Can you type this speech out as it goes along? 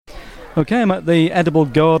Okay, I'm at the Edible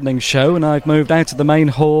Gardening Show and I've moved out of the main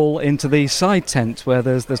hall into the side tent where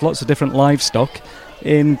there's lots of different livestock,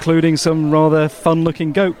 including some rather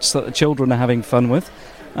fun-looking goats that the children are having fun with.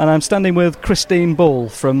 And I'm standing with Christine Ball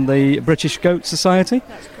from the British Goat Society.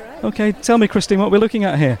 That's correct. Okay, tell me, Christine, what we're looking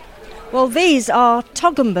at here. Well, these are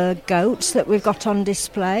Toggenburg goats that we've got on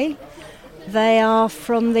display. They are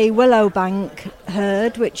from the Willowbank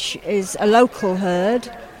herd, which is a local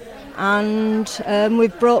herd. And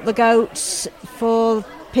we've brought the goats for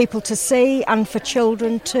people to see and for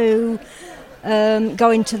children to go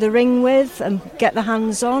into the ring with and get their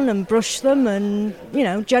hands on and brush them and, you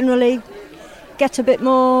know, generally get a bit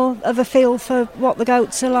more of a feel for what the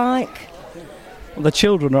goats are like. Well, the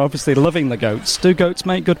children are obviously loving the goats. Do goats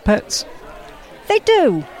make good pets? They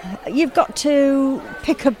do. You've got to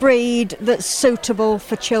pick a breed that's suitable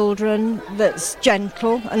for children, that's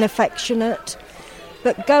gentle and affectionate.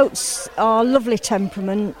 But goats are lovely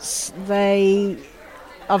temperaments. They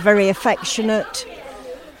are very affectionate.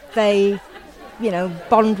 They, you know,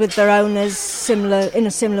 bond with their owners in a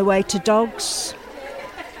similar way to dogs.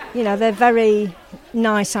 You know, they're very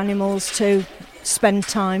nice animals to spend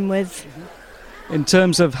time with. In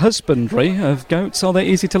terms of husbandry of goats, are they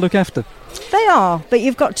easy to look after? They are, but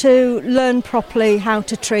you've got to learn properly how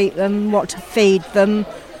to treat them, what to feed them,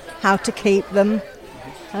 how to keep them.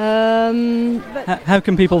 How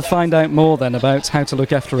can people find out more then about how to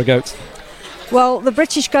look after a goat? Well, the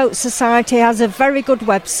British Goat Society has a very good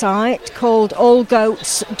website called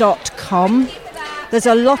allgoats.com. There's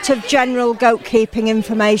a lot of general goat keeping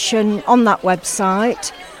information on that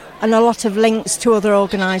website and a lot of links to other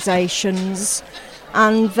organisations,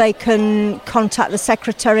 and they can contact the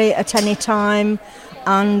secretary at any time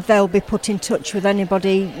and they'll be put in touch with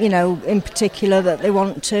anybody, you know, in particular that they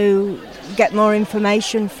want to get more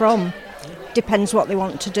information from. Depends what they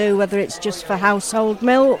want to do, whether it's just for household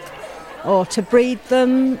milk or to breed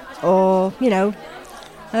them or, you know,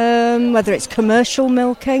 whether it's commercial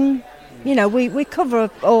milking. You know, we cover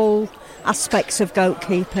all aspects of goat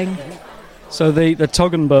keeping. So the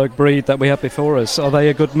Toggenburg breed that we have before us, are they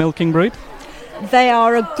a good milking breed? They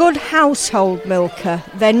are a good household milker.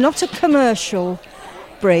 They're not a commercial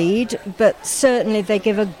breed, but certainly they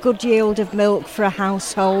give a good yield of milk for a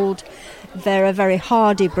household. They're a very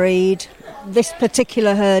hardy breed. This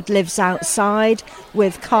particular herd lives outside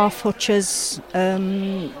with calf hutchers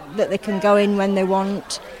that they can go in when they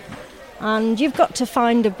want. And you've got to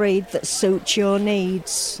find a breed that suits your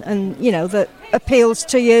needs and, you know, that appeals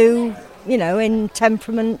to you, you know, in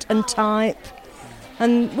temperament and type.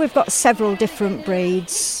 And we've got several different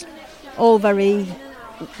breeds, all very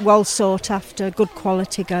well sought after, good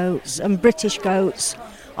quality goats, and British goats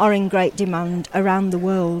are in great demand around the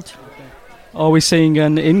world. Are we seeing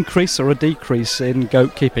an increase or a decrease in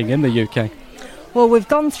goat keeping in the UK? Well, we've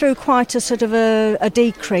gone through quite a sort of a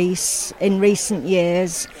decrease in recent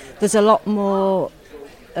years. There's a lot more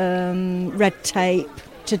red tape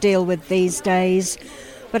to deal with these days,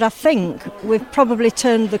 but I think we've probably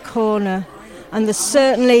turned the corner, and there's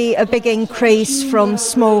certainly a big increase from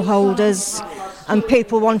smallholders and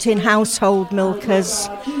people wanting household milkers,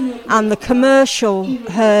 and the commercial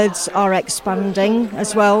herds are expanding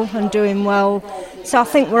as well and doing well. So I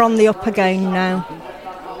think we're on the up again now.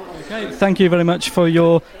 Okay, thank you very much for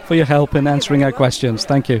your help in answering our questions.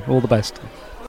 Thank you. All the best.